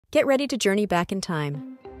Get ready to journey back in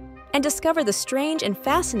time and discover the strange and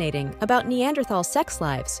fascinating about Neanderthal sex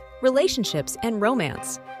lives, relationships, and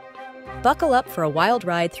romance. Buckle up for a wild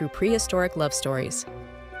ride through prehistoric love stories.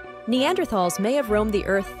 Neanderthals may have roamed the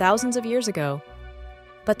earth thousands of years ago,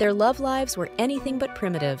 but their love lives were anything but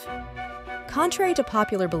primitive. Contrary to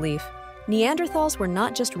popular belief, Neanderthals were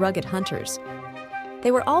not just rugged hunters.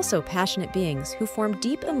 They were also passionate beings who formed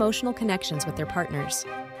deep emotional connections with their partners.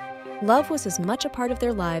 Love was as much a part of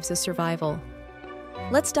their lives as survival.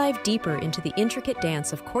 Let's dive deeper into the intricate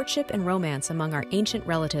dance of courtship and romance among our ancient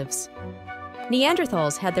relatives.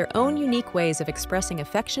 Neanderthals had their own unique ways of expressing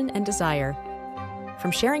affection and desire, from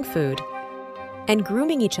sharing food and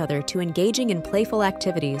grooming each other to engaging in playful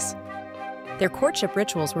activities. Their courtship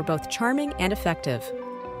rituals were both charming and effective.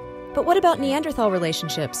 But what about Neanderthal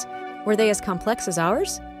relationships? Were they as complex as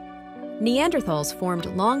ours? Neanderthals formed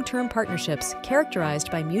long-term partnerships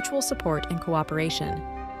characterized by mutual support and cooperation.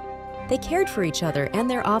 They cared for each other and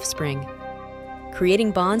their offspring,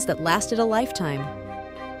 creating bonds that lasted a lifetime.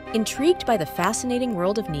 Intrigued by the fascinating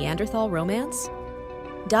world of Neanderthal romance?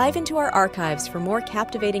 Dive into our archives for more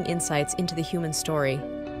captivating insights into the human story.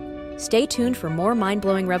 Stay tuned for more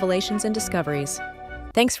mind-blowing revelations and discoveries.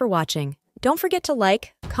 Thanks for watching. Don't forget to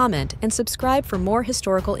like, comment, and subscribe for more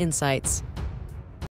historical insights.